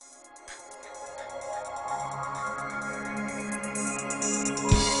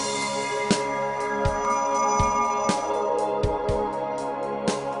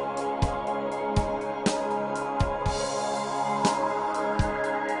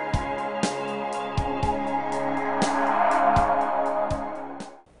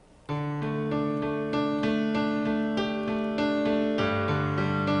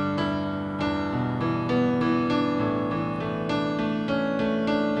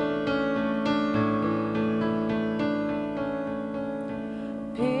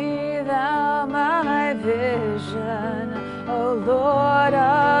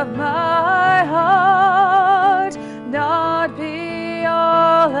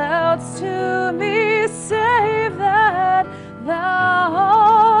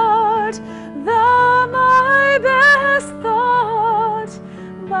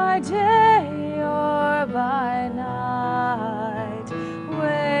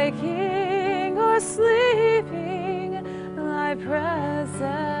or sleeping, thy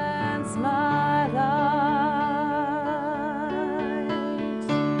presence my light.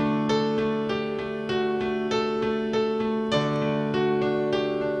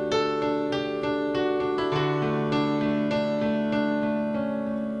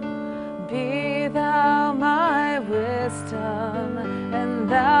 Be thou my wisdom, and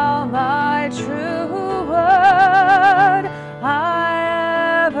thou my true word.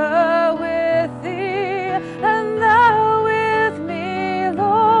 I ever with thee, and thou with me,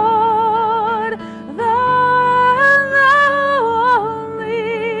 Lord. Thou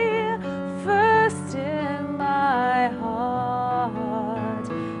only, first in my heart.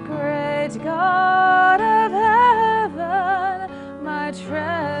 Great God of heaven, my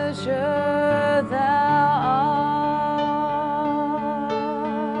treasure thou art.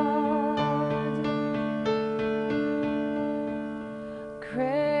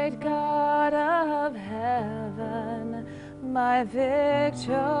 Great God of heaven, my victory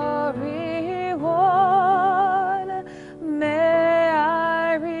won. May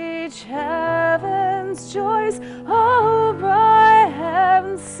I reach heaven's joys, oh bright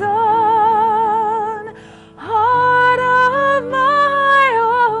heaven's sun. Heart of my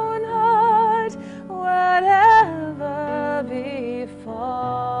own heart, whatever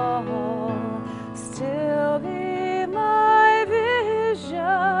befall, still be my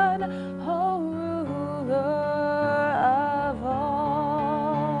vision, O ruler of all.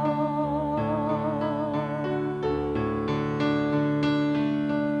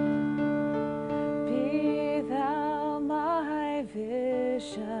 Be thou my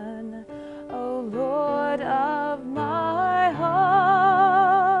vision, O Lord of my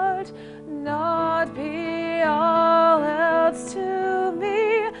heart. Not be all else to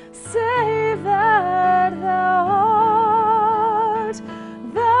me, save that thou art.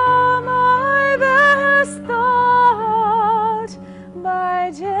 Thou my best thought,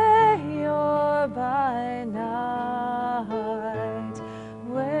 by day or by night,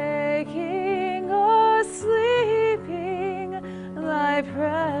 waking or sleeping, thy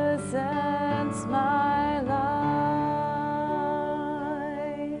presence my light.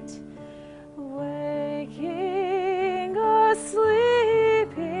 Waking or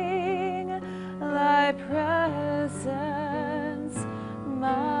sleeping, thy presence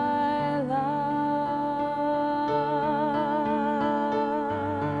my light.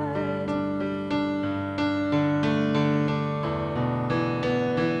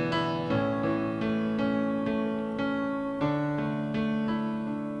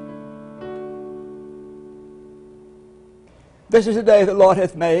 This is the day the Lord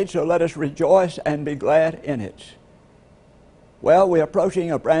hath made, so let us rejoice and be glad in it. Well, we're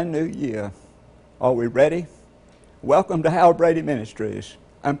approaching a brand new year. Are we ready? Welcome to Hal Brady Ministries.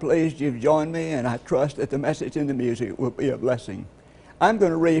 I'm pleased you've joined me, and I trust that the message and the music will be a blessing. I'm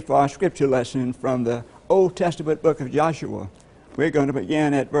going to read for our scripture lesson from the Old Testament book of Joshua. We're going to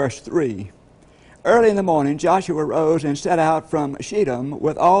begin at verse 3. Early in the morning, Joshua rose and set out from Shittim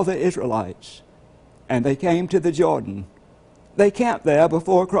with all the Israelites, and they came to the Jordan. They camped there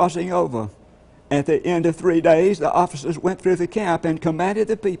before crossing over. At the end of 3 days, the officers went through the camp and commanded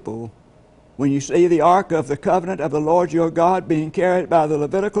the people, when you see the ark of the covenant of the Lord your God being carried by the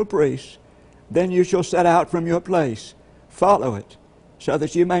Levitical priests, then you shall set out from your place. Follow it, so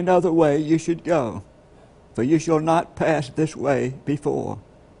that you may know the way you should go. For you shall not pass this way before.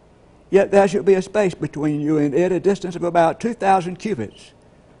 Yet there shall be a space between you and it, a distance of about 2,000 cubits.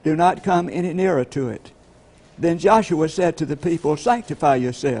 Do not come any nearer to it. Then Joshua said to the people, sanctify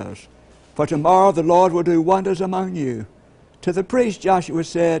yourselves, for tomorrow the Lord will do wonders among you. To the priest Joshua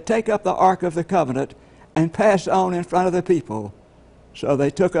said, take up the ark of the covenant and pass on in front of the people. So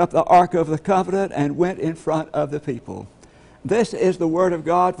they took up the ark of the covenant and went in front of the people. This is the word of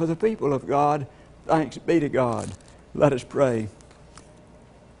God for the people of God. Thanks be to God. Let us pray.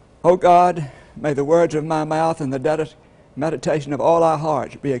 O God, may the words of my mouth and the meditation of all our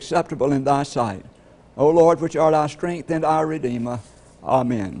hearts be acceptable in thy sight. O Lord, which art our strength and our Redeemer.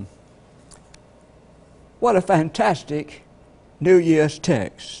 Amen. What a fantastic New Year's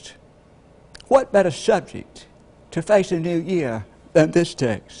text. What better subject to face a new year than this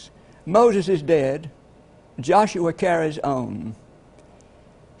text? Moses is dead. Joshua carries on.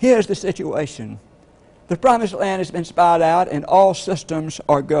 Here's the situation. The promised land has been spied out and all systems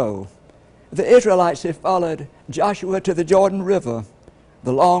are go. The Israelites have followed Joshua to the Jordan River.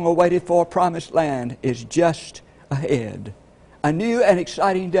 The long-awaited for promised land is just ahead. A new and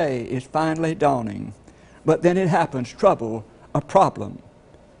exciting day is finally dawning. But then it happens, trouble, a problem.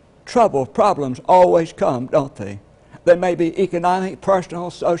 Problems always come, don't they? They may be economic,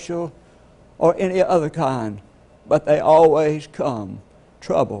 personal, social, or any other kind, but they always come,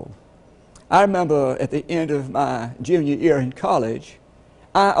 trouble. I remember at the end of my junior year in college,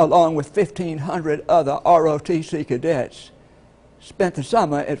 I, along with 1,500 other ROTC cadets, spent the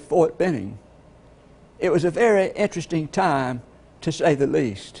summer at Fort Benning. It was a very interesting time, to say the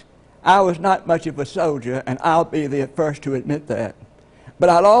least. I was not much of a soldier, and I'll be the first to admit that. But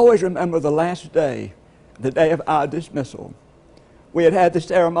I'll always remember the last day, the day of our dismissal. We had had the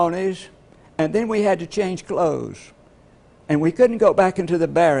ceremonies, and then we had to change clothes. And we couldn't go back into the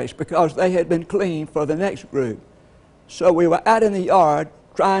barracks because they had been cleaned for the next group. So we were out in the yard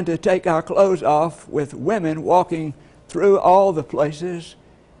trying to take our clothes off with women walking through all the places.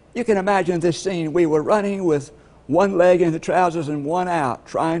 You can imagine this scene. We were running with one leg in the trousers and one out,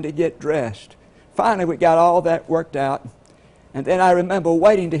 trying to get dressed. Finally, we got all that worked out. And then I remember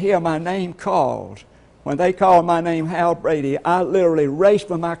waiting to hear my name called. When they called my name, Hal Brady, I literally raced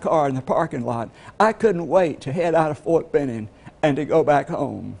for my car in the parking lot. I couldn't wait to head out of Fort Benning and to go back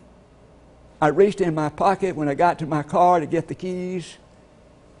home. I reached in my pocket when I got to my car to get the keys.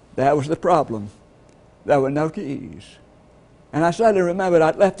 That was the problem. There were no keys. And I suddenly remembered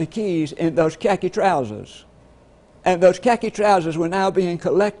I'd left the keys in those khaki trousers. And those khaki trousers were now being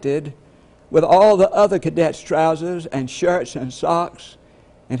collected with all the other cadets' trousers and shirts and socks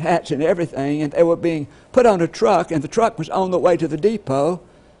and hats and everything, and they were being put on a truck, and the truck was on the way to the depot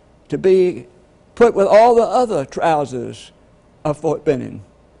to be put with all the other trousers of Fort Benning.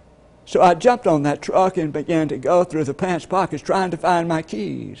 So I jumped on that truck and began to go through the pants pockets trying to find my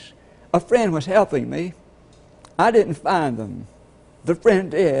keys. A friend was helping me. I didn't find them. The friend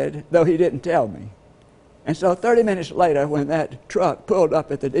did, though he didn't tell me. And so 30 minutes later, when that truck pulled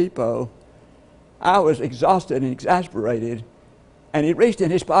up at the depot, I was exhausted and exasperated. And he reached in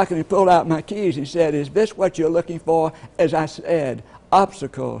his pocket and pulled out my keys and said, "Is this what you're looking for?" As I said,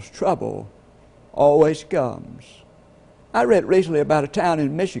 obstacles, trouble always comes. I read recently about a town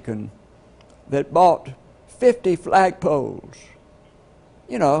in Michigan that bought 50 flagpoles.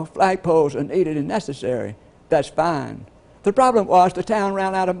 You know, flagpoles are needed and necessary. That's fine. The problem was the town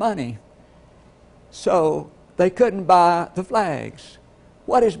ran out of money. So they couldn't buy the flags.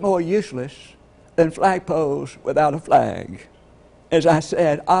 What is more useless than flagpoles without a flag? As I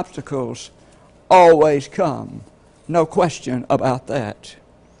said, obstacles always come. No question about that.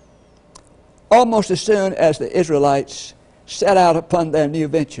 Almost as soon as the Israelites set out upon their new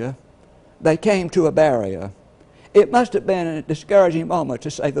venture, they came to a barrier. It must have been a discouraging moment,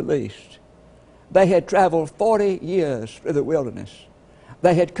 to say the least. They had traveled 40 years through the wilderness.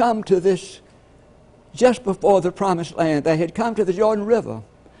 They had come to this just before the promised land. They had come to the Jordan River.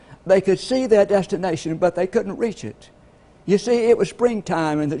 They could see their destination, but they couldn't reach it. You see, it was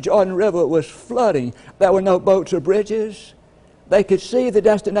springtime and the Jordan River was flooding. There were no boats or bridges. They could see the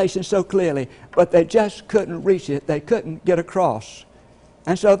destination so clearly, but they just couldn't reach it. They couldn't get across.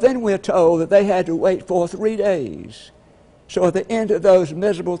 And so then we're told that they had to wait for 3 days. So at the end of those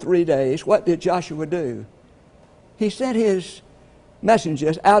miserable 3 days, what did Joshua do? He sent his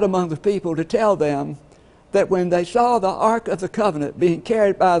messengers out among the people to tell them that when they saw the Ark of the Covenant being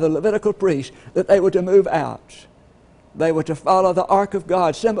carried by the Levitical priests, that they were to move out. They were to follow the Ark of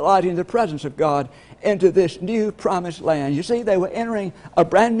God, symbolizing the presence of God, into this new promised land. You see, they were entering a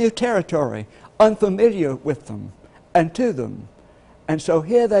brand new territory, unfamiliar with them and to them. And so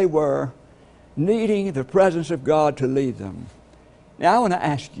here they were, needing the presence of God to lead them. Now I want to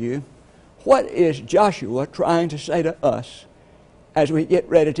ask you, what is Joshua trying to say to us as we get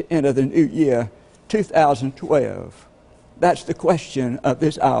ready to enter the new year, 2012? That's the question of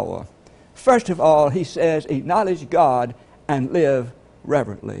this hour. First of all, he says, acknowledge God and live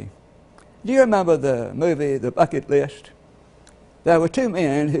reverently. Do you remember the movie, The Bucket List? There were two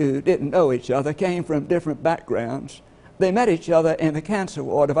men who didn't know each other, came from different backgrounds. They met each other in the cancer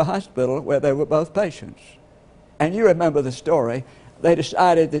ward of a hospital where they were both patients. And you remember the story. They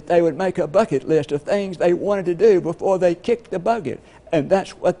decided that they would make a bucket list of things they wanted to do before they kicked the bucket. And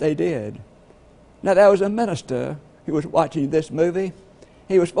that's what they did. Now, there was a minister who was watching this movie.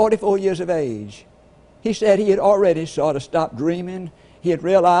 He was 44 years of age. He said he had already sort of stopped dreaming. He had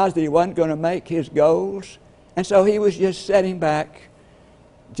realized that he wasn't going to make his goals. And so he was just sitting back,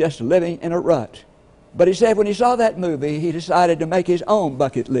 just living in a rut. But he said when he saw that movie, he decided to make his own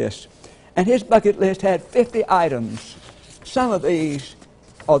bucket list. And his bucket list had 50 items. Some of these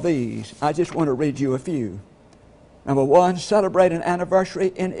are these. I just want to read you a few. Number one, celebrate an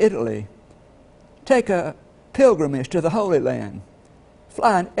anniversary in Italy. Take a pilgrimage to the Holy Land.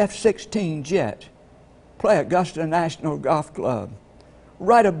 Fly an F-16 jet. Play Augusta National Golf Club.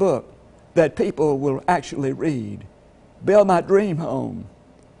 Write a book that people will actually read. Build my dream home.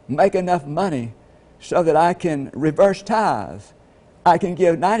 make enough money so that I can reverse tithe. I can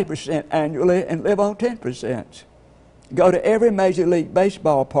give 90% annually and live on 10%. Go to every Major League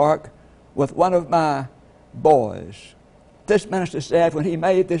Baseball park with one of my boys. This minister said when he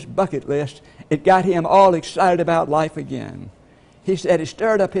made this bucket list, it got him all excited about life again. He said it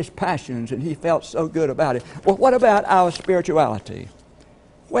stirred up his passions and he felt so good about it. Well, what about our spirituality?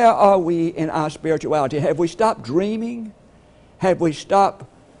 Where are we in our spirituality? Have we stopped dreaming? Have we stopped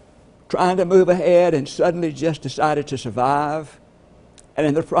trying to move ahead and suddenly just decided to survive? And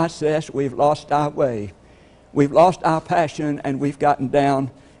in the process, we've lost our way. We've lost our passion and we've gotten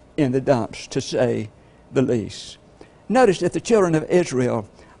down in the dumps, to say the least. Notice that the children of Israel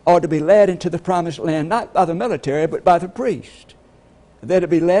are to be led into the promised land not by the military but by the priest. They're to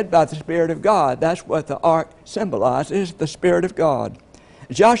be led by the Spirit of God. That's what the ark symbolizes, the Spirit of God.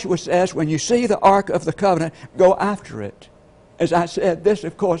 Joshua says, when you see the Ark of the Covenant, go after it. As I said, this,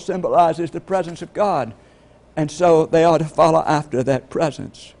 of course, symbolizes the presence of God. And so they are to follow after that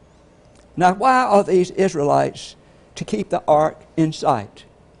presence. Now, why are these Israelites to keep the ark in sight?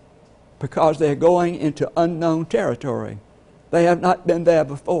 Because they're going into unknown territory. They have not been there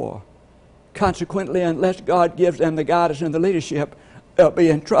before. Consequently, unless God gives them the guidance and the leadership, they'll be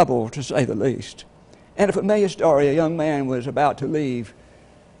in trouble, to say the least. In a familiar story, a young man was about to leave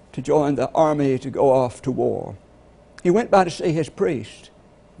to join the army to go off to war. He went by to see his priest.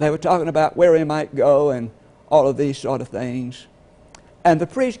 They were talking about where he might go and all of these sort of things. And the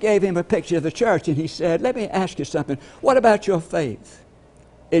priest gave him a picture of the church, and he said, let me ask you something. What about your faith?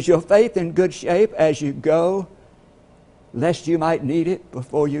 Is your faith in good shape as you go, lest you might need it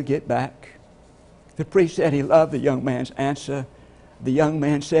before you get back? The priest said he loved the young man's answer. The young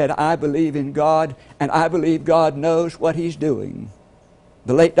man said, I believe in God, and I believe God knows what he's doing.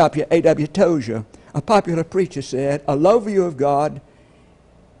 The late A.W. Tozier, a popular preacher, said, a low view of God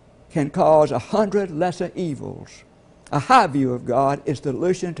can cause 100 lesser evils. A high view of God is the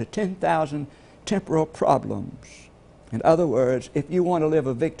solution to 10,000 temporal problems. In other words, if you want to live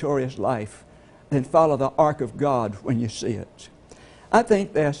a victorious life, then follow the ark of God when you see it. I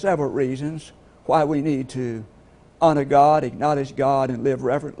think there are several reasons why we need to honor God, acknowledge God, and live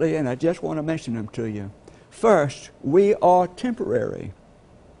reverently, and I just want to mention them to you. First, we are temporary.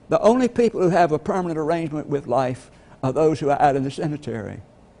 The only people who have a permanent arrangement with life are those who are out in the cemetery.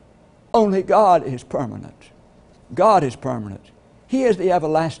 Only God is permanent. God is permanent. He is the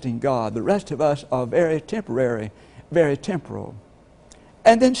everlasting God. The rest of us are very temporary, very temporal.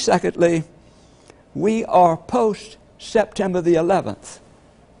 And then secondly, we are post-September the 11th.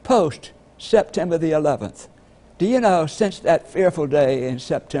 Post-September the 11th. Do you know, since that fearful day in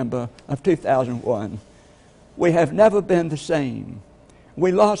September of 2001, we have never been the same.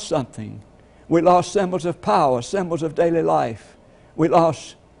 We lost something. We lost symbols of power, symbols of daily life. We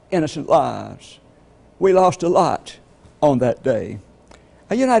lost innocent lives. We lost a lot on that day.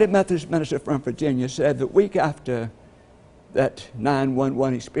 A United Methodist minister from Virginia said the week after that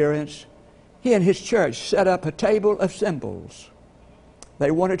 9/11 experience, he and his church set up a table of symbols. They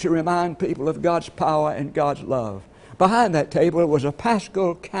wanted to remind people of God's power and God's love. Behind that table was a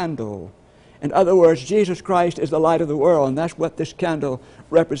Paschal candle. In other words, Jesus Christ is the light of the world, and that's what this candle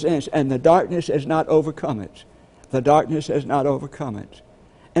represents, and the darkness has not overcome it. The darkness has not overcome it.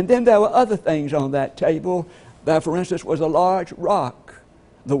 And then there were other things on that table. There, for instance, was a large rock.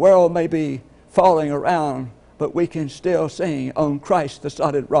 The world may be falling around, but we can still sing, on Christ the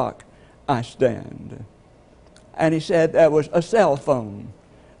solid rock I stand. And he said there was a cell phone.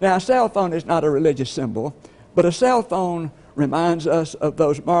 Now, a cell phone is not a religious symbol, but a cell phone reminds us of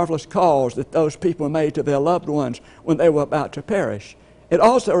those marvelous calls that those people made to their loved ones when they were about to perish. It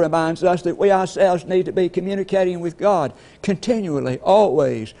also reminds us that we ourselves need to be communicating with God continually,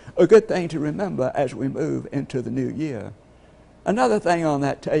 always, a good thing to remember as we move into the new year. Another thing on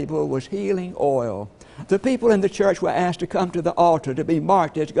that table was healing oil. The people in the church were asked to come to the altar to be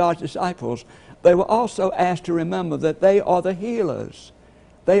marked as God's disciples. They were also asked to remember that they are the healers.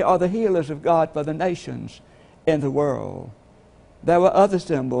 They are the healers of God for the nations in the world. There were other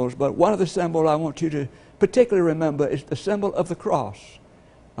symbols, but one of the symbols I want you to particularly remember is the symbol of the cross.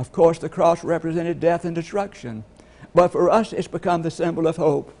 Of course, the cross represented death and destruction, but for us it's become the symbol of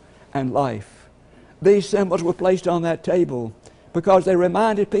hope and life. These symbols were placed on that table because they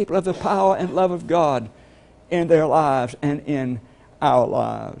reminded people of the power and love of God in their lives and in our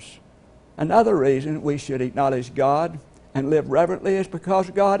lives. Another reason we should acknowledge God and live reverently is because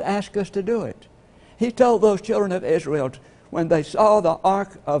God asked us to do it. He told those children of Israel when they saw the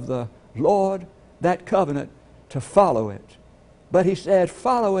ark of the Lord, that covenant, to follow it. But he said,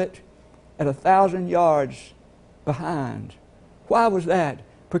 follow it at 1,000 yards behind. Why was that?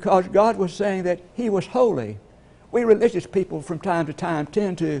 because God was saying that He was holy. We religious people from time to time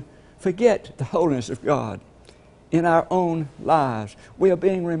tend to forget the holiness of God in our own lives. We are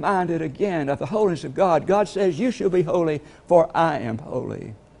being reminded again of the holiness of God. God says, "You shall be holy, for I am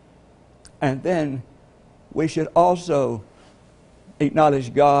holy." And then we should also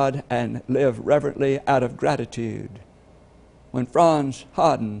acknowledge God and live reverently out of gratitude. When Franz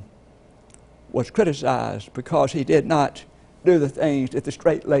Harden was criticized because he did not do the things that the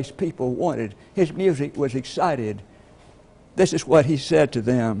straight-laced people wanted, his music was excited. This is what he said to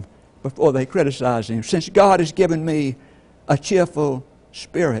them before they criticized him: "Since God has given me a cheerful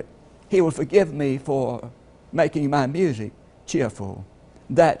spirit, He will forgive me for making my music cheerful."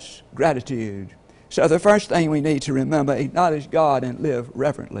 That's gratitude. So the first thing we need to remember, acknowledge God and live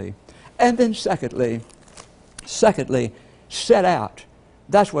reverently. And then secondly, set out.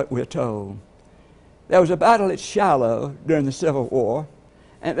 That's what we're told. There was a battle at Shiloh during the Civil War,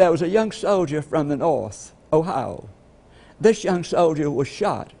 and there was a young soldier from the north, Ohio. This young soldier was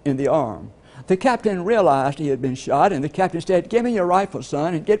shot in the arm. The captain realized he had been shot, and the captain said, "Give me your rifle,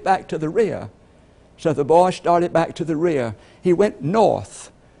 son, and get back to the rear." So the boy started back to the rear. He went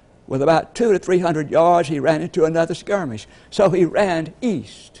north. With about 200 to 300 yards, he ran into another skirmish. So he ran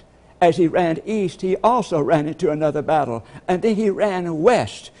east. As he ran east, he also ran into another battle. And then he ran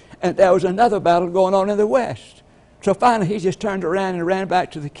west, and there was another battle going on in the west. So finally, he just turned around and ran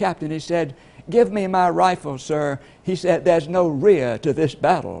back to the captain. He said, "Give me my rifle, sir." He said, "There's no rear to this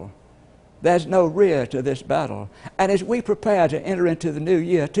battle. There's no rear to this battle." And as we prepare to enter into the new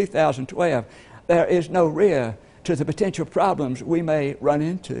year, 2012, there is no rear to the potential problems we may run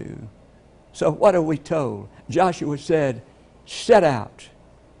into. So what are we told? Joshua said, "Set out.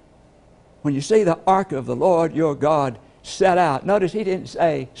 When you see the ark of the Lord your God, set out." Notice he didn't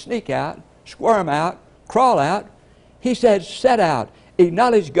say sneak out, squirm out, crawl out. He said set out.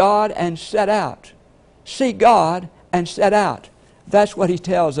 Acknowledge God and set out. See God and set out. That's what he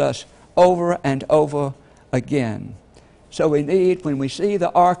tells us over and over again. So we need, when we see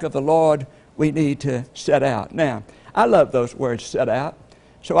the ark of the Lord, we need to set out. Now, I love those words, set out.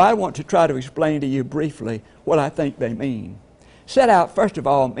 So I want to try to explain to you briefly what I think they mean. Set out, first of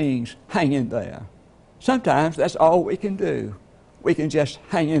all, means hang in there. Sometimes that's all we can do. We can just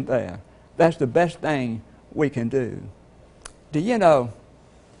hang in there. That's the best thing we can do. Do you know,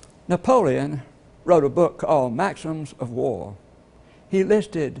 Napoleon wrote a book called Maxims of War. He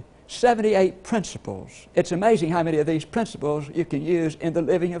listed 78 principles. It's amazing how many of these principles you can use in the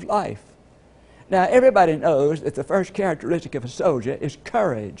living of life. Now, everybody knows that the first characteristic of a soldier is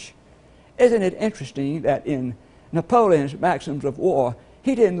courage. Isn't it interesting that in Napoleon's Maxims of War,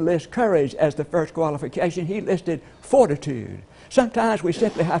 he didn't list courage as the first qualification, he listed fortitude. Sometimes we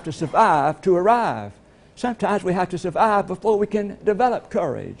simply have to survive to arrive. Sometimes we have to survive before we can develop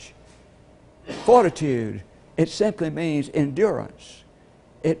courage. Fortitude, it simply means endurance.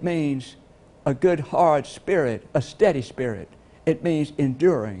 It means a good, hard spirit, a steady spirit. It means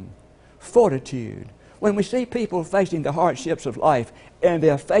enduring. Fortitude. When we see people facing the hardships of life and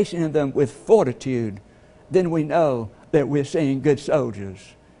they're facing them with fortitude, then we know that we're seeing good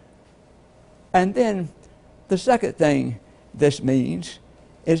soldiers. And then the second thing this means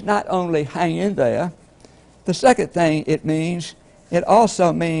is not only hang in there. The second thing it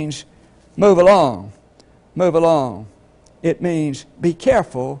also means move along. Move along. It means be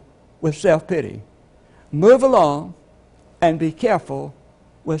careful with self-pity. Move along and be careful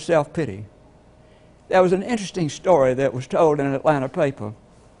with self-pity. There was an interesting story that was told in an Atlanta paper.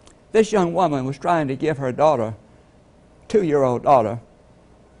 This young woman was trying to give her daughter, 2-year-old daughter,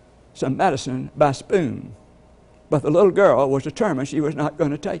 some medicine by spoon. But the little girl was determined she was not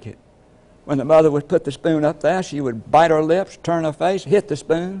going to take it. When the mother would put the spoon up there, she would bite her lips, turn her face, hit the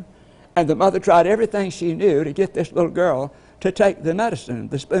spoon. And the mother tried everything she knew to get this little girl to take the medicine,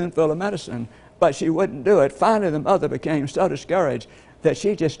 the spoonful of medicine. But she wouldn't do it. Finally, the mother became so discouraged that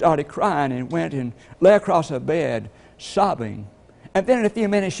she just started crying and went and lay across her bed, sobbing. And then in a few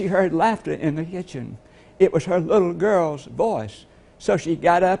minutes, she heard laughter in the kitchen. It was her little girl's voice. So she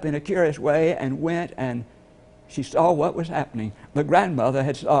got up in a curious way and went, and she saw what was happening. The grandmother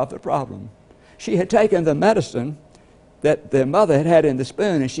had solved the problem. She had taken the medicine that the mother had had in the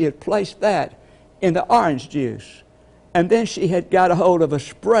spoon, and she had placed that in the orange juice. And then she had got a hold of a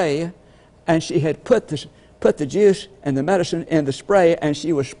spray, and she had put the juice and the medicine in the spray, and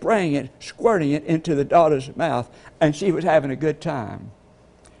she was spraying it, squirting it into the daughter's mouth, and she was having a good time.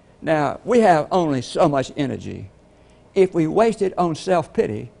 Now, we have only so much energy. If we waste it on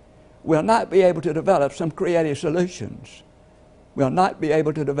self-pity, we'll not be able to develop some creative solutions. We'll not be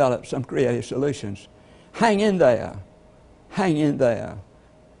able to develop some creative solutions. Hang in there. Hang in there.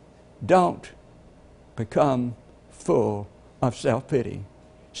 Don't become full of self-pity.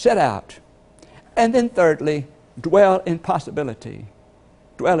 Set out. And then thirdly, dwell in possibility.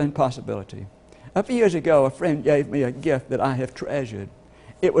 Dwell in possibility. A few years ago, a friend gave me a gift that I have treasured.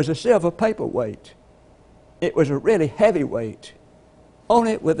 It was a silver paperweight. It was a really heavy weight. On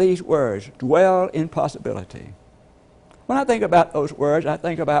it were these words, dwell in possibility. When I think about those words, I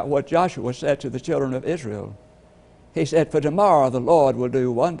think about what Joshua said to the children of Israel. He said, for tomorrow the Lord will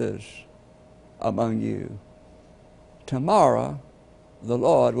do wonders among you. Tomorrow the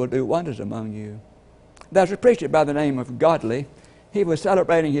Lord will do wonders among you. There's a preacher by the name of Godley. He was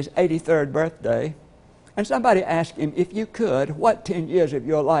celebrating his 83rd birthday, and somebody asked him, if you could, what 10 years of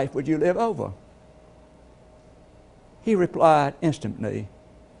your life would you live over? He replied instantly,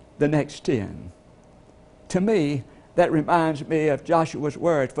 the next 10. To me, that reminds me of Joshua's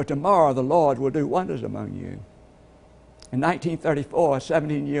words, for tomorrow the Lord will do wonders among you. In 1934, a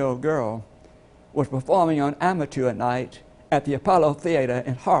 17-year-old girl was performing on amateur night at the Apollo Theater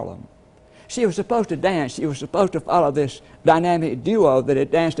in Harlem. She was supposed to dance. She was supposed to follow this dynamic duo that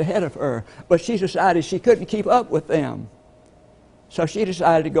had danced ahead of her, but she decided she couldn't keep up with them. So she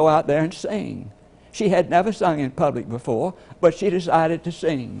decided to go out there and sing. She had never sung in public before, but she decided to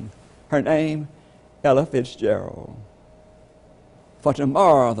sing. Her name, Ella Fitzgerald. For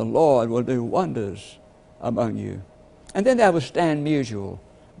tomorrow the Lord will do wonders among you. And then there was Stan Musial,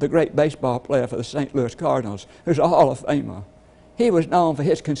 the great baseball player for the St. Louis Cardinals, who's a Hall of Famer. He was known for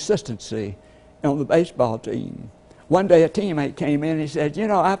his consistency on the baseball team. One day a teammate came in and he said, you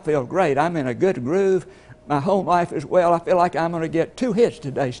know, I feel great. I'm in a good groove. My home life is well. I feel like I'm going to get 2 hits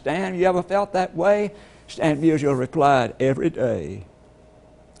today, Stan. You ever felt that way? Stan Musial replied, every day.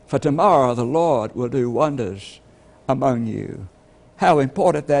 For tomorrow the Lord will do wonders among you. How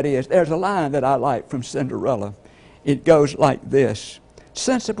important that is. There's a line that I like from Cinderella. It goes like this.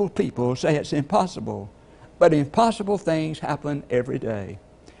 Sensible people say it's impossible, but impossible things happen every day.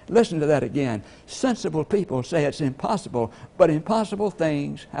 Listen to that again. Sensible people say it's impossible, but impossible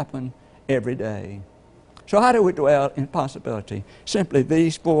things happen every day. So how do we dwell in possibility? Simply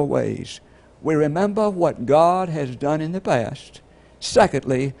these 4 ways. We remember what God has done in the past.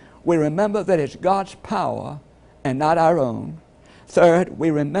 Secondly, we remember that it's God's power and not our own. Third, we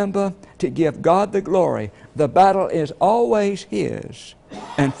remember to give God the glory. The battle is always His.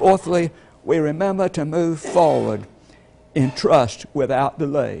 And fourthly, we remember to move forward in trust without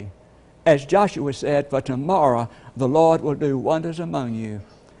delay. As Joshua said, for tomorrow the Lord will do wonders among you,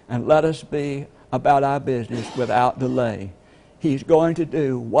 and let us be about our business without delay. He's going to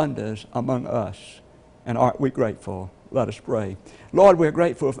do wonders among us, and aren't we grateful? Let us pray. Lord, we're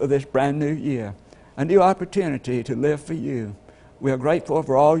grateful for this brand new year, a new opportunity to live for you. We are grateful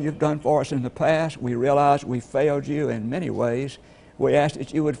for all you've done for us in the past. We realize we failed you in many ways. We ask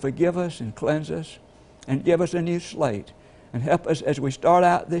that you would forgive us and cleanse us and give us a new slate and help us as we start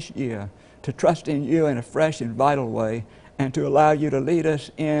out this year to trust in you in a fresh and vital way and to allow you to lead us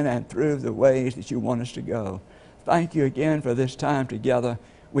in and through the ways that you want us to go. Thank you again for this time together.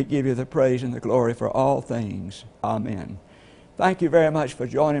 We give you the praise and the glory for all things. Amen. Thank you very much for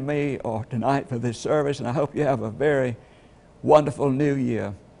joining me tonight for this service, and I hope you have a very wonderful new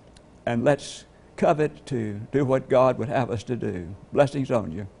year. And let's covet to do what God would have us to do. Blessings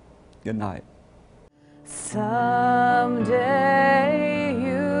on you. Good night. Someday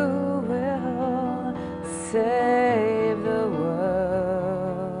you will save the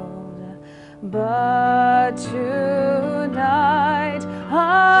world, but tonight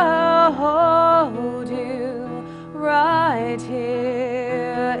I'll hold you right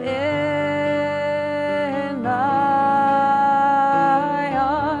here in my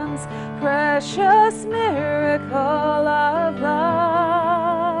arms. Precious miracle of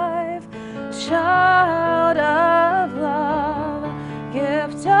life, child of love,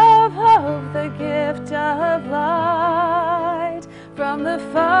 gift of hope, the gift of light from the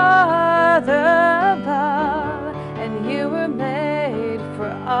Father above. And you were made for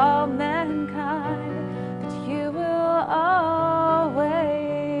all mankind, but you will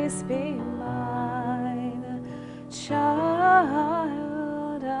always be mine,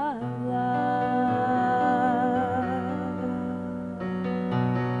 child of love.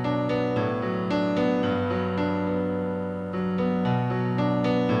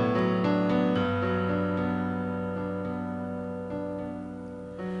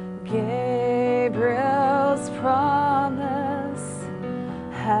 Gabriel's promise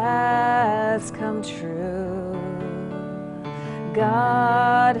has come true.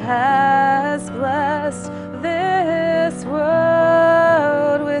 God has blessed this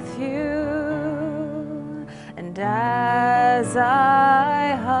world with you. And as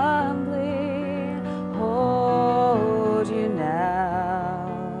I hum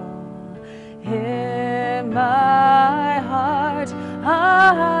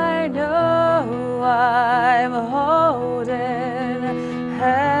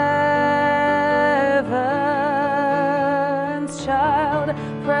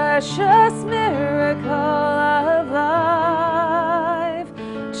precious miracle of life,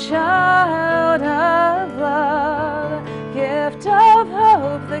 child of love, gift of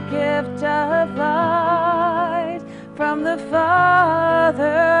hope, the gift of light from the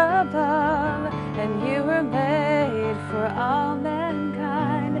Father above. And you were made for all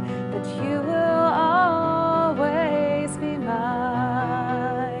mankind, that you will always be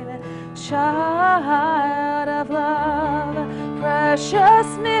mine. Child of love, precious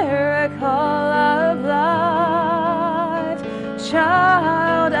miracle of life,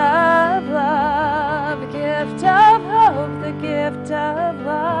 child of love, gift of hope, the gift of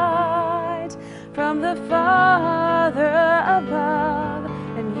light from the Father above.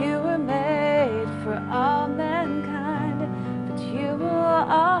 And you were made for all mankind, but you will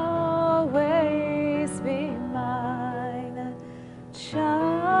always be mine.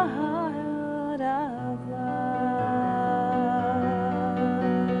 Child